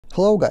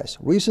Hello guys,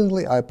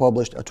 recently I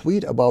published a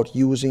tweet about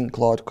using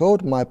Claude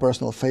Code. My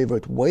personal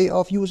favorite way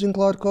of using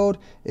Claude Code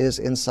is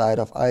inside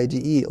of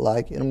IDE,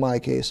 like in my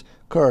case,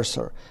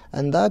 Cursor.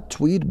 And that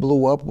tweet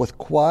blew up with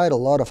quite a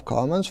lot of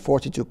comments,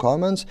 42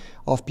 comments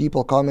of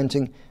people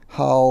commenting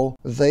how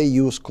they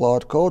use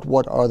Claude Code,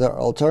 what are their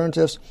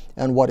alternatives,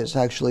 and what is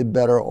actually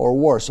better or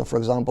worse. So for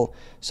example,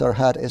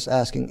 Sarhat is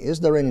asking,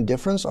 is there any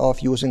difference of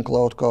using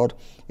Claude Code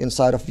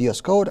inside of VS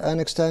Code and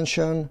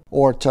extension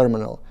or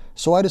terminal?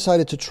 So I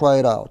decided to try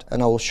it out,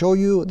 and I will show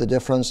you the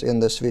difference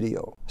in this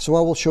video. So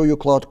I will show you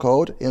Claude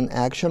Code in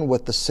action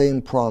with the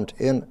same prompt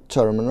in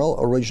terminal,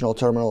 original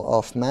terminal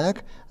of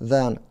Mac,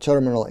 then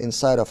terminal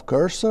inside of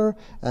Cursor,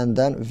 and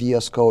then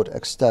VS Code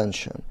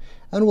extension.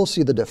 And we'll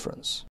see the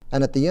difference.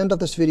 And at the end of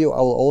this video,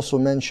 I will also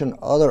mention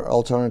other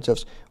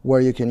alternatives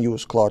where you can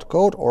use Claude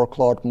Code or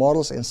Claude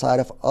models inside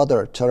of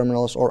other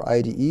terminals or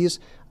IDEs.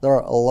 There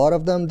are a lot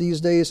of them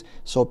these days,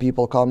 so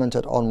people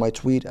commented on my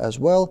tweet as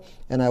well,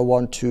 and I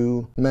want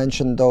to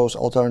mention those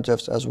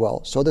alternatives as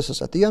well. So this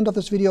is at the end of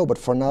this video, but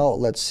for now,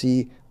 let's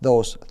see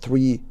those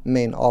three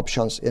main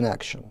options in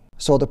action.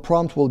 So the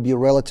prompt will be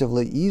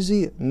relatively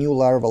easy, new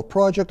Laravel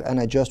project, and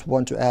I just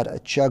want to add a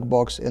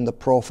checkbox in the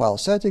profile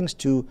settings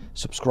to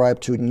subscribe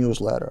to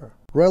newsletter.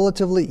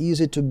 Relatively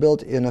easy to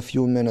build in a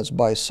few minutes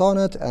by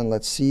Sonnet, and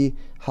let's see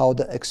how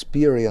the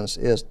experience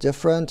is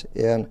different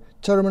in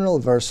terminal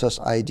versus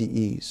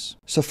IDEs.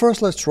 So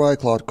first let's try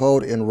Claude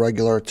Code in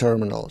regular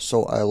terminal.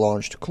 So I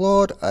launched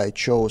Claude, I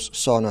chose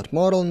Sonnet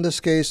model in this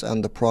case,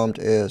 and the prompt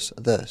is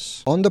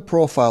this. On the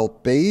profile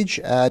page,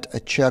 add a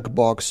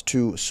checkbox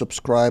to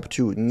subscribe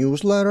to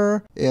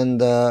newsletter in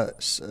the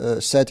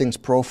settings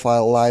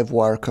profile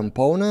livewire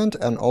component,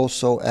 and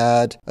also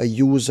add a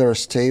user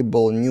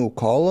stable new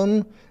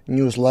column,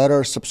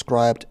 newsletter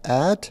subscribed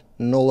at,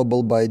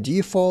 nullable by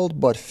default,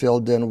 but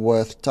filled in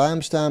with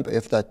timestamp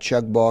if that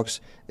checkbox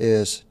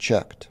is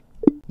checked.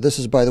 This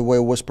is, by the way,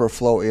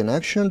 Whisperflow in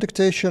action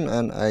dictation,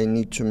 and I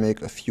need to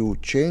make a few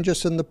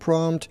changes in the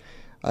prompt.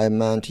 I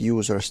meant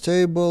user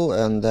stable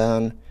and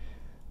then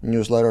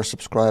newsletter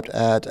subscribed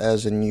at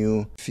as a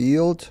new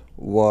field,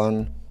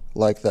 one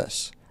like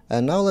this.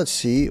 And now let's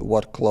see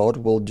what Claude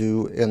will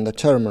do in the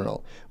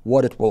terminal.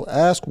 What it will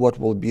ask, what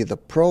will be the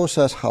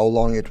process, how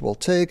long it will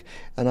take,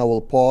 and I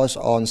will pause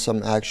on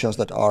some actions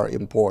that are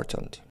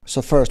important.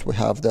 So first we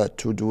have the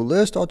to-do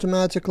list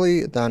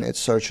automatically, then it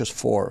searches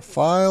for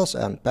files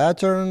and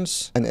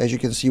patterns. And as you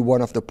can see,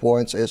 one of the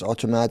points is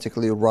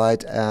automatically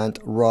write and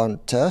run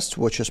tests,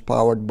 which is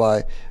powered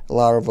by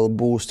Laravel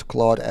Boost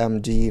Claude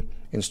MD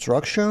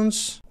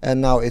instructions.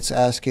 And now it's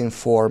asking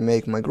for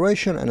make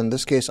migration, and in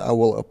this case I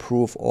will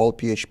approve all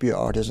PHP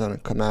artisan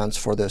commands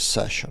for this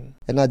session.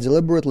 And I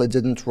deliberately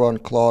didn't run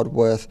Claude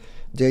with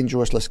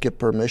dangerously skip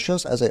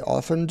permissions as I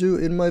often do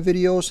in my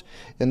videos.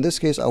 In this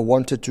case I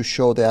wanted to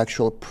show the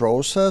actual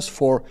process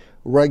for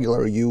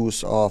regular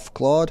use of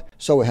Claude.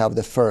 So we have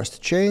the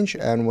first change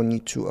and we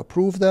need to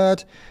approve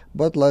that,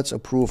 but let's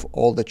approve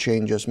all the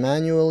changes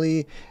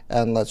manually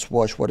and let's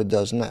watch what it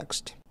does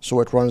next. So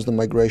it runs the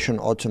migration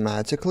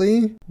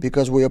automatically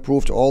because we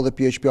approved all the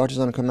PHP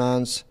artisan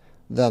commands.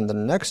 Then the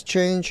next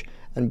change,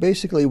 and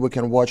basically we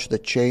can watch the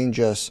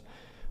changes,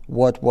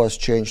 what was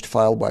changed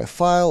file by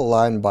file,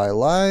 line by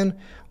line,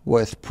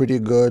 with pretty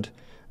good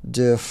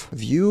diff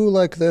view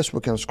like this.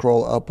 We can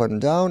scroll up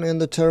and down in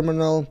the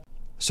terminal.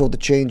 So the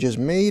change is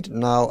made,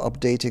 now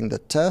updating the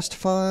test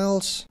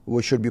files,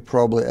 which should be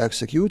probably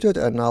executed,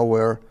 and now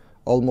we're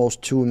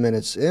almost 2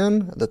 minutes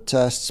in. The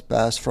tests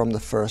pass from the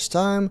first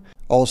time.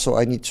 Also,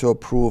 I need to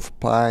approve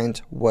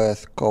Pind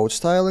with code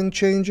styling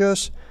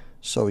changes.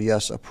 So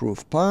yes,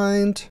 approve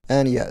Pind.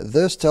 And yeah,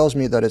 this tells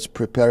me that it's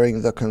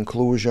preparing the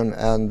conclusion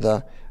and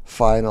the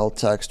final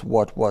text,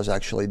 what was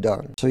actually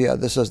done. So yeah,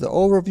 this is the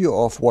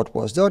overview of what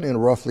was done in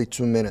roughly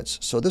 2 minutes.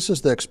 So this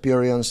is the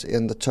experience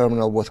in the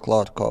terminal with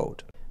Claude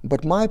Code.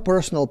 But my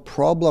personal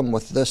problem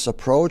with this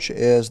approach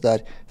is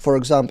that, for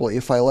example,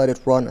 if I let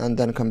it run and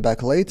then come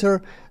back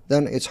later,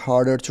 then it's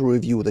harder to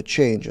review the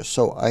changes.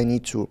 So I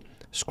need to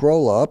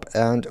scroll up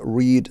and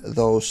read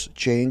those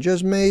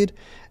changes made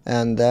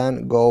and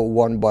then go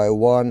one by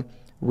one,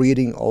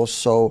 reading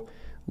also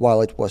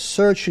while it was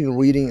searching,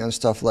 reading and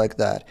stuff like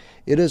that.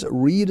 It is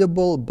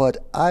readable, but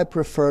I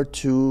prefer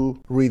to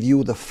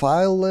review the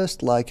file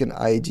list like in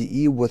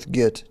IDE with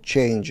git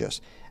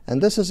changes.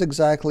 And this is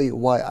exactly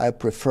why I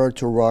prefer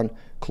to run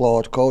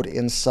Claude Code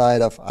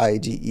inside of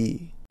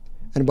IDE.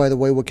 And by the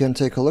way, we can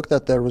take a look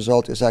that the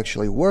result is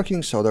actually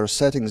working. So there's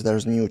settings,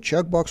 there's new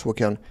checkbox. We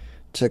can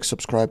tick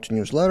subscribe to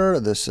newsletter.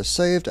 This is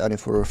saved. And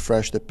if we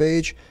refresh the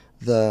page,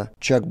 the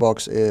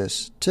checkbox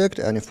is ticked.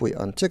 And if we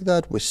untick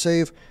that, we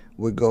save,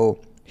 we go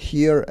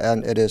here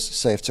and it is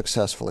saved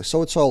successfully.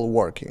 So it's all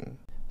working.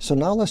 So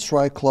now let's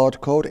try Claude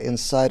Code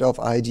inside of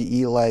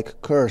IDE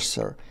like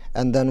Cursor.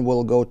 And then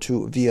we'll go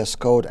to VS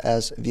Code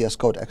as VS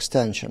Code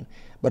extension.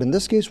 But in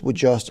this case, we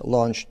just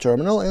launch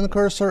terminal in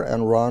Cursor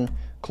and run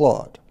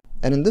Claude.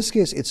 And in this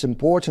case, it's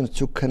important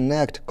to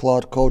connect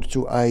Claude Code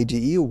to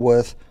IDE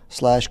with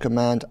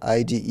 /command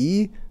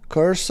IDE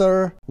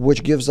cursor,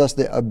 which gives us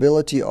the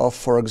ability of,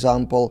 for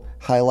example,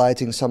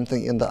 highlighting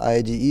something in the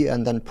IDE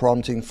and then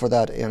prompting for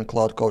that in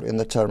Claude Code in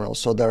the terminal.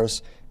 So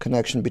there's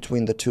connection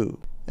between the two.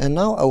 And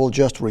now I will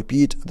just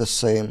repeat the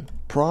same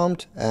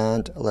prompt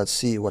and let's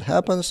see what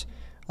happens.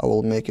 I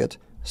will make it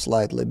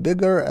slightly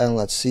bigger and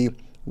let's see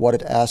what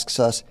it asks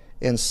us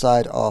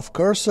inside of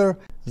cursor.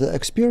 The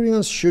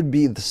experience should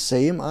be the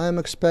same, I'm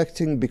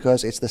expecting,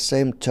 because it's the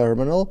same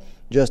terminal,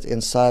 just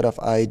inside of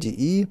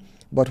IDE,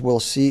 but we'll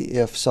see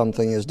if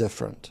something is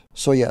different.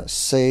 So yeah,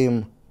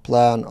 same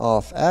plan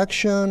of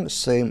action,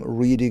 same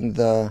reading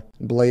the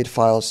blade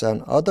files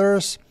and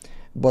others,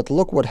 but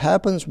look what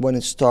happens when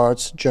it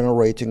starts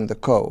generating the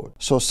code.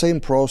 So same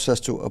process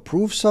to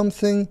approve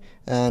something,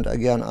 and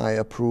again I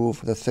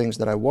approve the things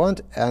that I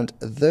want, and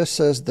this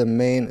is the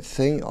main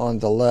thing on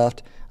the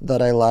left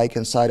that I like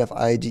inside of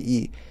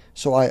IDE.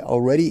 So I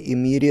already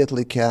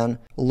immediately can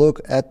look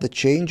at the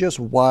changes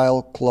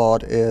while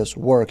Claude is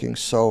working.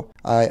 So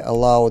I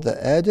allow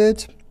the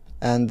edit,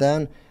 and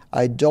then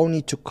I don't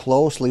need to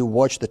closely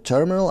watch the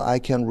terminal. I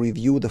can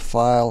review the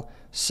file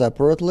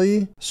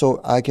separately. So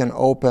I can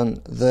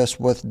open this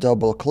with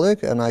double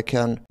click and I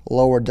can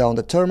lower down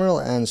the terminal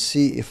and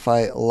see if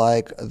I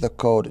like the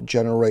code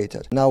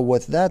generated. Now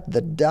with that,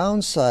 the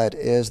downside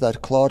is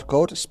that Claude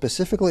Code,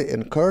 specifically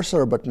in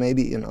cursor, but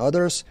maybe in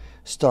others,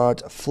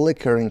 start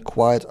flickering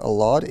quite a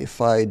lot if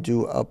I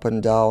do up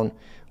and down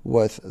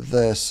with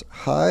this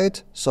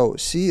height. So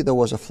see, there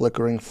was a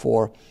flickering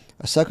for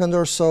a second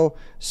or so.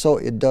 So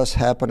it does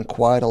happen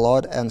quite a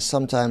lot, and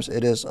sometimes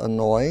it is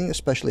annoying,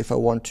 especially if I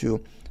want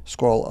to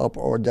scroll up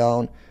or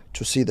down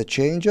to see the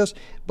changes.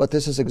 But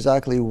this is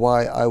exactly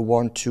why I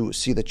want to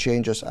see the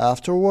changes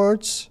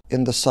afterwards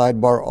in the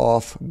sidebar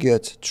of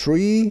git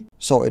tree.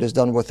 So it is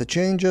done with the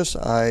changes.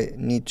 I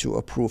need to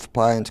approve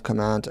bind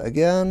command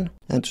again,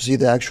 and to see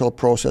the actual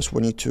process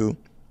we need to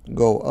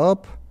go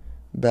up,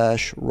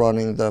 bash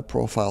running the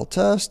profile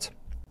test,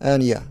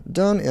 and yeah,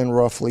 done in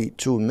roughly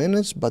 2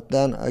 minutes. But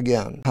then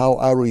again, how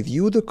I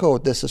review the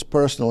code, this is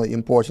personally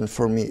important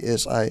for me,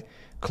 is I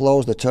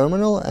close the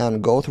terminal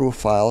and go through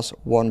files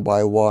one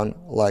by one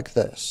like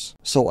this.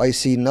 So I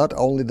see not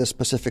only the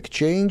specific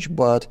change,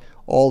 but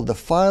all the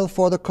file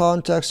for the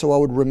context, so I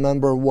would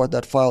remember what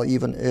that file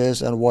even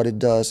is and what it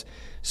does.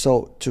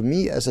 So to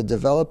me as a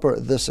developer,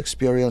 this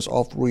experience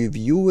of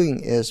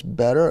reviewing is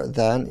better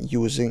than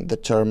using the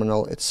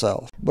terminal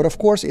itself. But of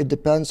course it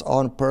depends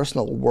on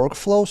personal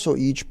workflow, so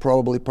each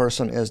probably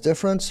person is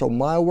different. So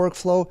my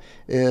workflow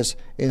is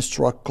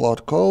instruct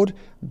Claude Code,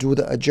 do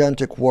the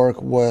agentic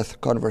work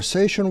with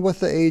conversation with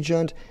the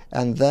agent,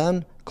 and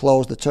then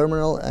close the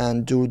terminal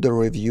and do the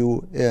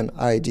review in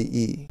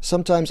IDE.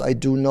 Sometimes I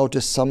do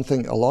notice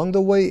something along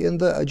the way in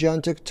the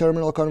agentic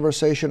terminal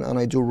conversation, and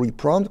I do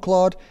reprompt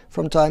Claude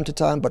from time to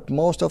time, but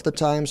most of the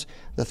times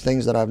the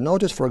things that I've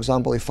noticed, for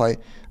example, if I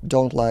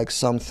don't like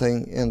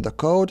something in the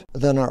code,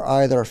 then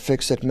I either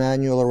fix it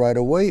manually right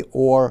away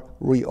or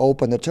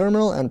reopen the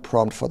terminal and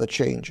prompt for the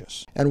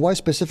changes. And why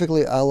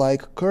specifically I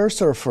like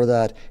cursor for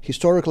that?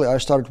 Historically, I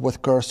started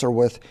with cursor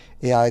with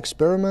AI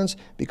experiments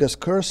because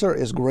cursor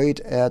is great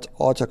at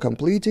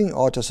auto-completing,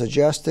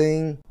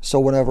 auto-suggesting. So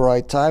whenever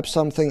I type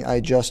something, I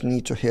just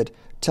need to hit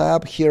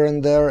tab here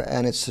and there,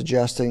 and it's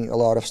suggesting a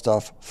lot of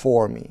stuff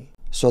for me.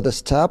 So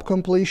this tab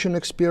completion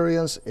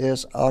experience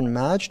is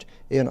unmatched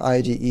in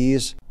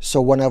IDEs. So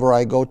whenever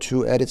I go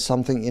to edit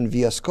something in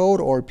VS Code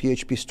or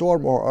PHP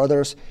Storm or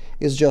others,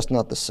 it's just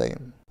not the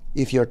same.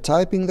 If you're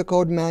typing the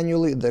code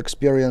manually, the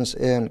experience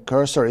in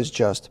cursor is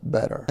just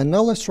better. And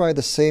now let's try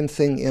the same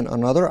thing in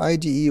another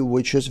IDE,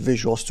 which is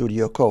Visual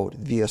Studio Code,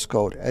 VS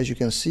Code. As you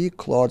can see,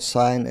 Claude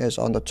sign is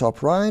on the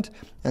top right,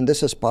 and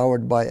this is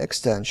powered by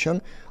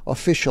extension,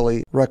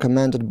 officially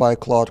recommended by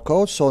Claude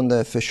Code. So in the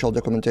official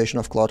documentation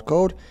of Claude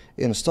Code,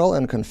 install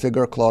and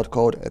configure Claude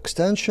Code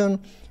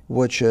extension,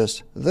 which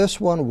is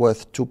this one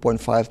with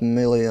 2.5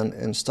 million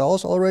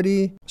installs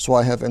already. So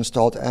I have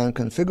installed and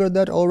configured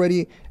that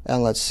already,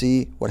 and let's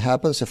see what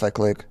happens if I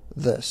click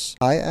this.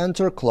 I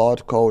enter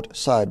Claude Code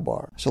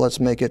sidebar. So let's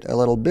make it a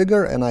little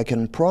bigger, and I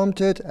can prompt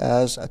it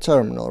as a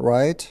terminal,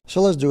 right? So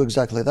let's do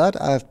exactly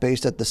that. I've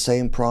pasted the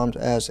same prompt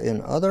as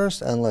in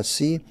others, and let's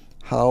see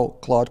how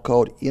Claude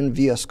Code in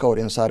VS Code,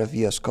 inside of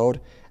VS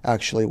Code,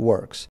 actually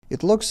works.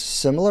 It looks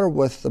similar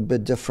with a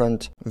bit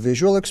different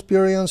visual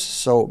experience,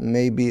 so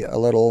maybe a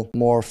little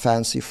more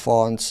fancy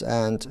fonts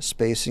and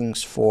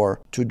spacings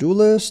for to-do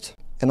list.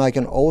 And I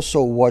can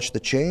also watch the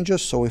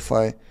changes. So if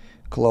I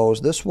close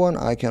this one,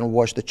 I can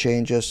watch the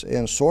changes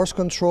in source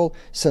control.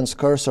 Since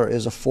cursor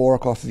is a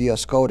fork of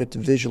VS Code, it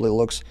visually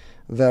looks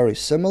very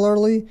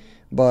similarly.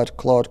 But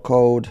Claude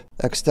Code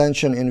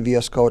extension in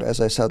VS Code, as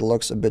I said,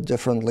 looks a bit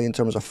differently in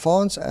terms of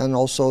fonts, and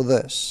also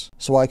this.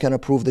 So I can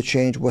approve the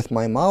change with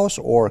my mouse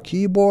or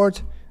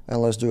keyboard,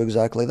 and let's do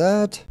exactly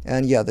that.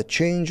 And yeah, the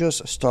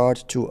changes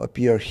start to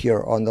appear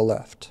here on the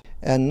left.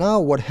 And now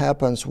what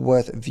happens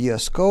with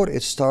VS Code,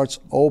 it starts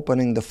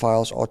opening the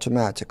files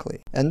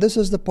automatically. And this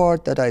is the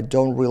part that I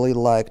don't really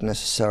like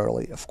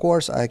necessarily. Of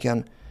course, I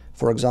can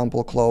for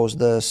example, close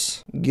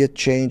this Git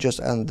changes,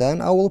 and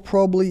then I will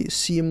probably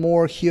see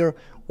more here.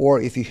 Or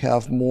if you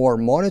have more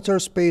monitor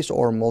space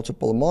or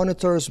multiple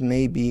monitors,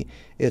 maybe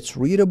it's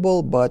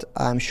readable, but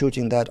I'm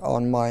shooting that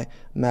on my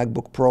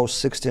MacBook Pro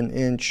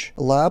 16-inch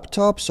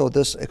laptop, so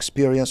this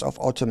experience of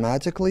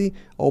automatically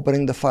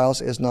opening the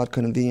files is not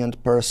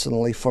convenient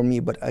personally for me.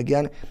 But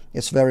again,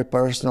 it's very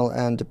personal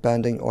and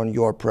depending on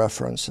your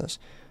preferences.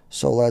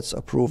 So let's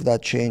approve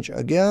that change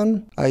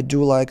again. I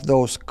do like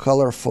those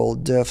colorful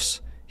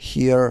diffs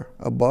here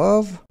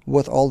above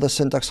with all the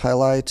syntax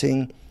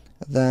highlighting.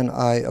 Then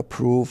I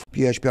approve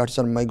PHP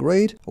Artisan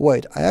Migrate.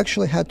 Wait, I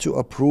actually had to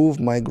approve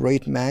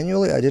Migrate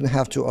manually. I didn't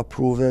have to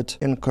approve it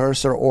in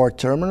Cursor or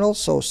Terminal,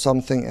 so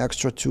something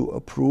extra to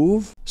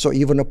approve. So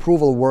even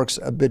approval works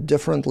a bit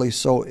differently.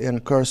 So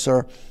in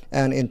Cursor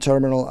and in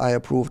Terminal, I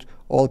approved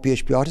all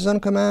PHP Artisan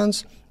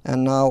commands,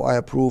 and now I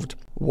approved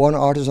one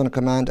Artisan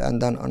command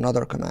and then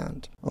another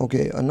command.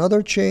 Okay,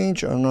 another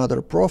change,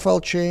 another profile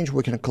change.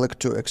 We can click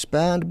to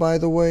expand, by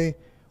the way,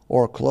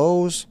 or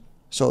close.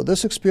 So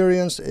this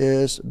experience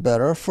is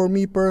better for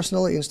me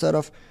personally instead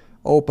of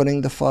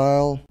opening the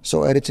file.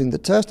 So editing the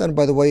test, and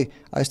by the way,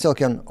 I still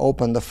can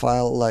open the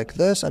file like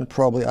this, and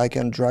probably I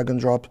can drag and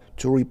drop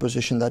to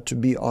reposition that to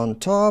be on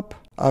top.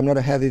 I'm not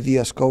a heavy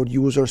VS Code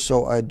user,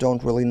 so I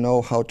don't really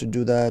know how to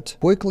do that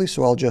quickly,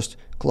 so I'll just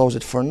close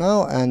it for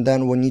now, and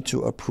then we need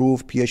to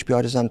approve PHP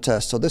Artisan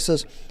test. So this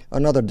is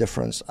another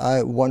difference.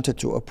 I wanted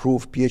to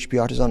approve PHP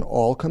Artisan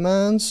all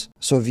commands,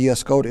 so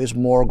VS Code is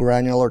more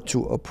granular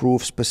to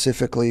approve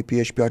specifically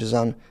PHP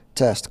Artisan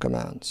test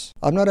commands.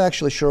 I'm not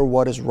actually sure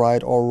what is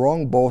right or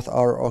wrong. Both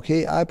are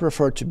okay. I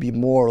prefer to be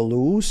more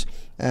loose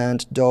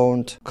and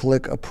don't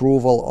click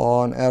approval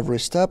on every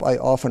step. I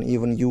often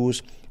even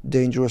use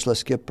dangerously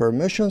skip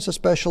permissions,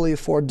 especially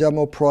for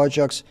demo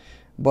projects.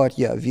 But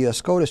yeah,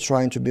 VS Code is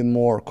trying to be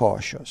more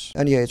cautious.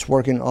 And yeah, it's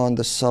working on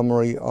the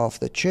summary of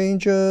the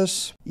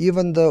changes.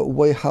 Even the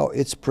way how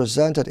it's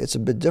presented, it's a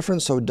bit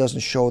different, so it doesn't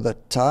show the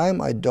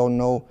time. I don't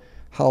know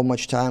how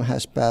much time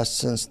has passed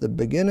since the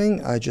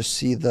beginning. I just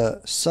see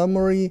the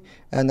summary,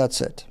 and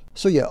that's it.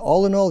 So yeah,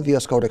 all in all,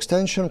 VS Code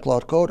extension,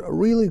 Claude Code, a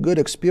really good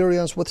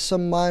experience with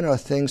some minor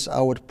things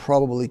I would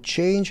probably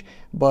change,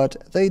 but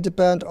they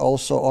depend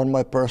also on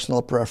my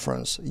personal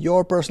preference.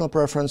 Your personal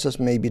preferences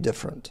may be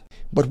different.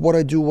 But what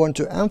I do want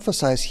to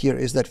emphasize here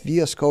is that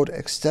VS Code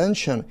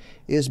extension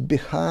is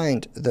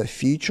behind the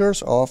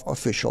features of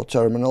official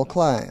terminal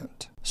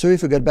client. So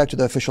if you get back to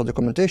the official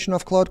documentation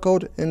of Claude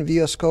Code in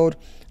VS Code,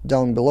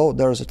 down below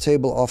there is a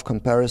table of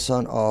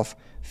comparison of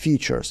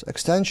features,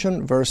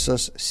 extension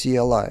versus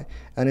CLI.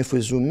 And if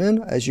we zoom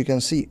in, as you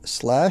can see,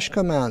 slash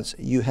commands,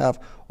 you have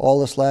all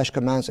the slash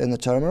commands in the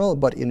terminal,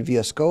 but in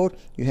VS Code,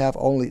 you have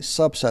only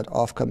subset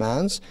of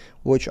commands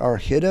which are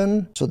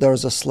hidden. So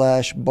there's a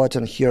slash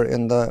button here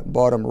in the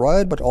bottom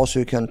right, but also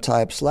you can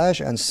type slash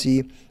and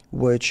see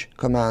which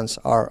commands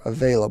are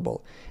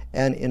available.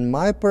 And in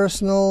my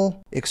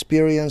personal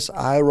experience,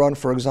 I run,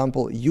 for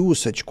example,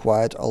 usage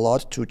quite a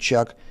lot to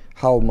check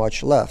how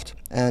much left.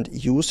 And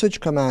usage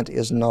command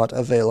is not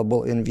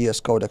available in VS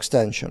Code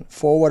extension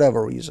for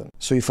whatever reason.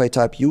 So if I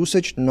type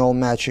usage, no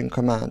matching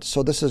command.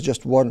 So this is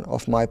just one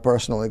of my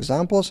personal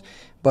examples,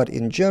 but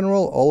in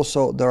general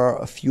also there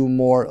are a few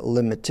more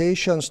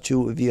limitations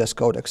to VS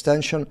Code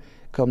extension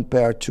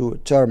compared to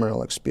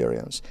terminal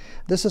experience.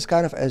 This is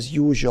kind of as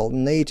usual.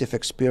 Native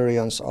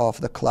experience of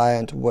the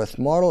client with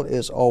model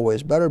is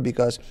always better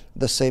because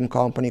the same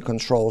company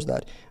controls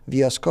that.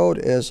 VS Code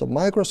is a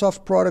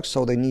Microsoft product,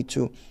 so they need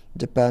to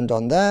depend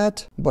on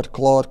that, but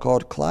Claude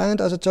Code client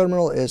as a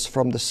terminal is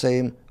from the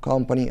same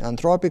company,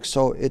 Anthropic,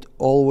 so it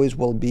always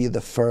will be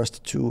the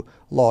first to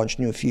launch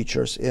new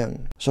features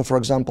in. So for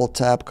example,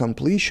 tab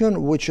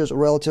completion, which is a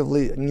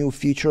relatively new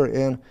feature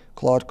in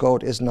Claude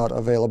Code, is not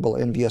available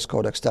in VS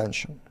Code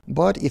extension.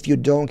 But if you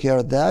don't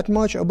care that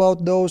much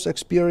about those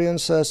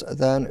experiences,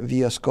 then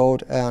VS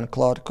Code and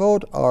Claude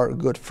Code are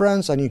good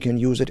friends, and you can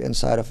use it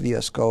inside of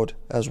VS Code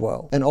as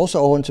well. And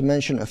also I want to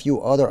mention a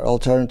few other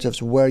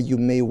alternatives where you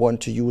may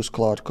want to use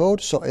Claude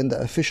Code. So in the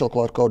official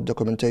Claude Code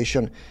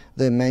documentation,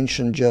 they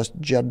mention just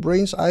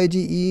JetBrains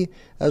IDE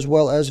as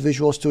well as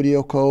Visual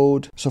Studio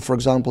Code. So for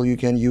example, you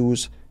can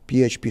use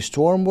PHP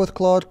Storm with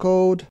Claude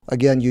Code.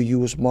 Again, you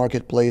use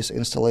Marketplace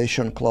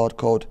installation Claude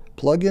Code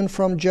plugin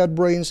from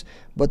JetBrains,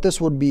 but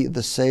this would be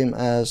the same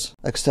as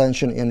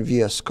extension in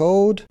VS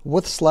Code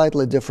with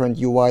slightly different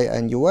UI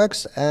and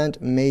UX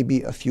and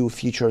maybe a few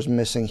features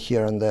missing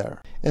here and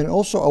there. And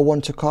also I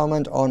want to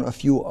comment on a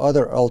few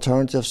other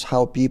alternatives,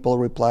 how people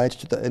replied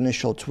to the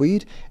initial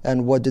tweet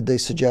and what did they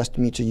suggest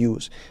me to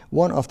use.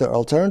 One of the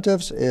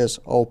alternatives is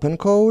Open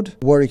Code,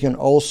 where you can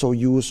also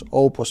use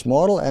Opus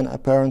model, and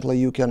apparently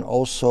you can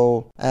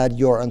also add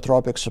your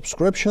Anthropic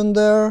subscription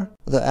there.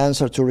 The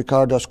answer to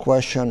Ricardo's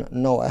question,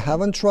 no, I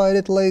haven't tried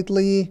it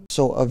lately.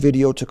 So a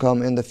video to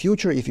come in the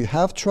future if you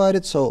have tried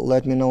it, so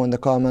let me know in the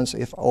comments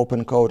if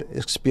Open Code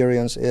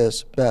experience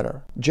is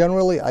better.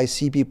 Generally, I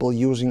see people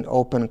using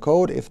Open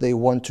Code if they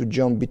want to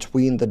jump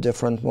between the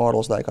different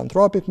models like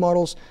Anthropic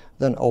models.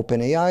 then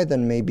OpenAI,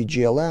 then maybe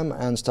GLM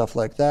and stuff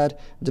like that,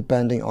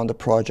 depending on the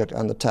project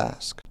and the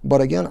task.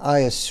 But again, I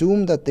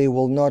assume that they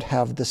will not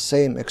have the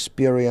same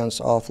experience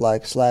of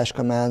like slash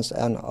commands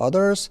and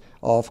others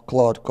of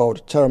Claude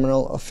Code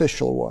Terminal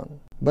official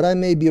one. But I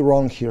may be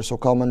wrong here, so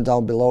comment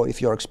down below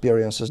if your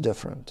experience is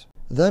different.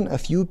 Then a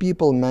few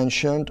people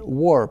mentioned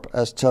Warp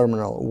as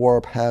terminal.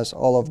 Warp has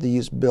all of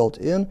these built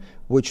in,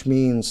 which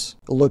means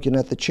looking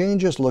at the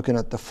changes, looking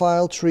at the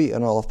file tree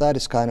and all of that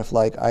is kind of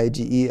like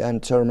IDE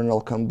and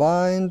terminal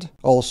combined.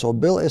 Also,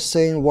 Bill is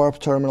saying Warp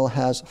terminal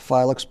has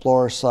File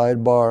Explorer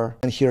sidebar.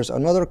 And here's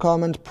another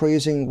comment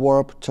praising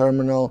Warp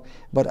terminal,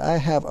 but I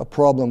have a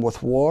problem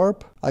with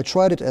Warp. I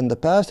tried it in the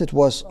past, it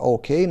was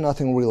okay,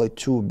 nothing really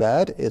too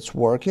bad, it's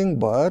working,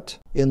 but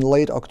in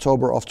late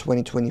October of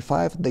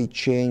 2025 they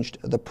changed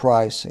the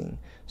pricing.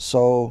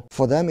 So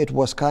for them it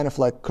was kind of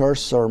like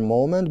Cursor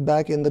moment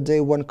back in the day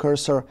when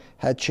Cursor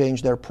had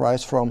changed their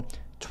price from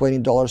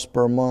 $20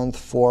 per month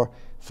for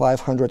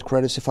 500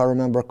 credits if I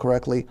remember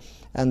correctly,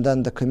 and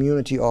then the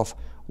community of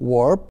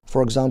Warp,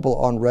 for example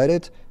on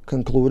Reddit,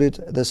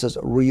 concluded this is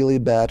really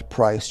bad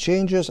price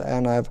changes,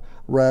 and I've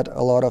read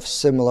a lot of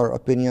similar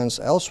opinions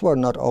elsewhere,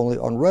 not only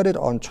on Reddit,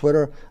 on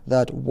Twitter,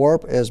 that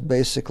Warp is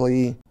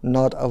basically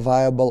not a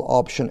viable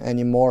option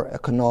anymore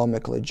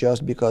economically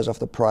just because of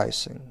the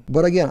pricing.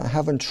 But again, I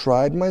haven't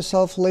tried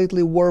myself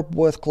lately Warp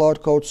with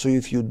Claude Code, so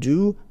if you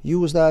do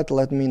use that,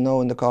 let me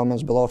know in the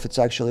comments below if it's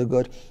actually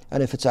good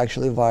and if it's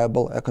actually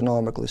viable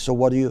economically. So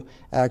what do you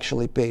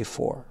actually pay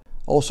for?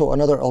 Also,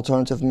 another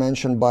alternative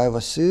mentioned by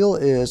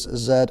Vasil is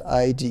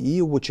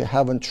IDE, which I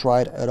haven't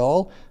tried at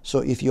all. So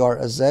if you are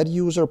a Z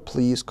user,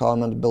 please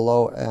comment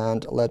below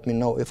and let me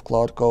know if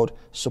Claude Code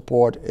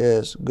support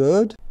is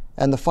good.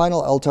 And the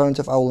final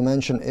alternative I will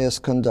mention is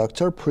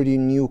Conductor, pretty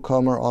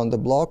newcomer on the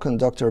block.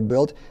 Conductor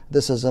Build.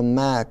 This is a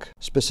Mac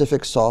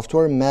specific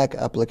software, Mac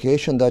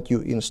application that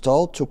you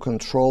install to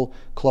control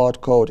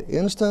Claude Code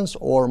instance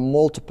or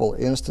multiple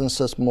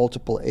instances,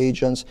 multiple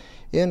agents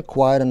in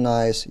quite a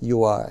nice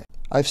UI.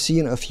 I've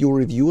seen a few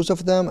reviews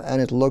of them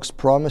and it looks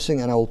promising,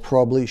 and I will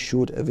probably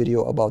shoot a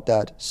video about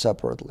that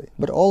separately.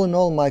 But all in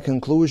all, my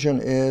conclusion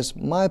is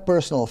my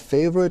personal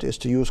favorite is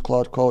to use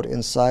Claude Code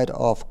inside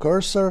of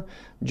Cursor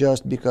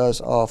just because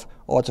of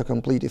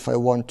autocomplete if I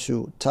want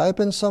to type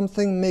in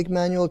something, make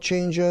manual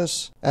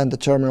changes, and the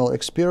terminal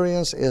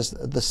experience is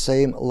the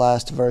same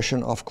last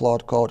version of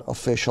Claude Code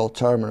official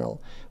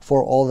terminal.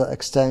 For all the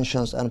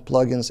extensions and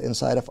plugins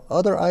inside of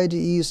other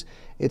IDEs,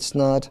 it's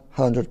not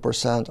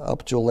 100%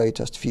 up to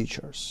latest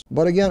features.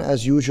 But again,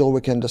 as usual,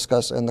 we can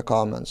discuss in the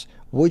comments.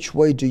 Which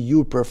way do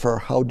you prefer?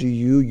 How do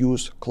you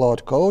use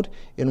Claude Code?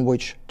 In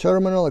which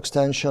terminal,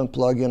 extension,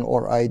 plugin,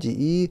 or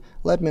IDE?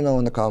 Let me know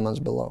in the comments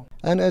below.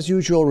 And as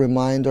usual,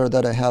 reminder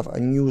that I have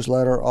a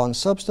newsletter on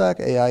Substack,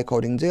 AI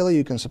Coding Daily.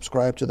 You can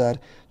subscribe to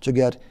that to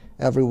get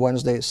every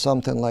Wednesday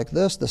something like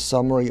this, the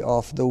summary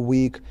of the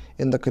week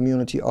in the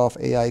community of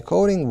AI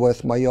coding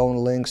with my own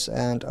links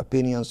and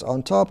opinions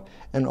on top.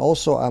 And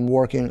also I'm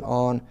working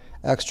on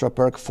extra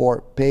perk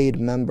for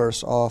paid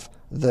members of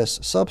this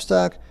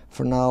Substack.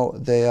 For now,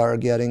 they are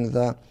getting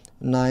the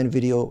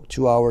 9-video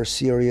 2-hour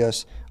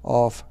series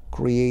of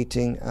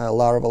creating a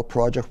Laravel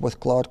project with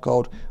Claude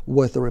Code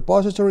with the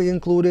repository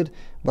included,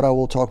 but I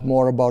will talk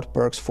more about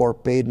perks for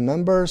paid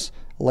members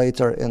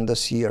later in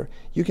this year.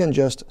 You can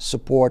just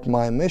support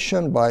my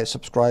mission by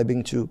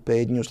subscribing to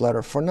paid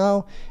newsletter for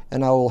now,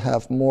 and I will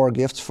have more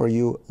gifts for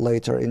you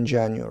later in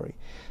January.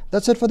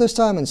 That's it for this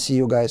time, and see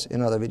you guys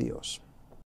in other videos.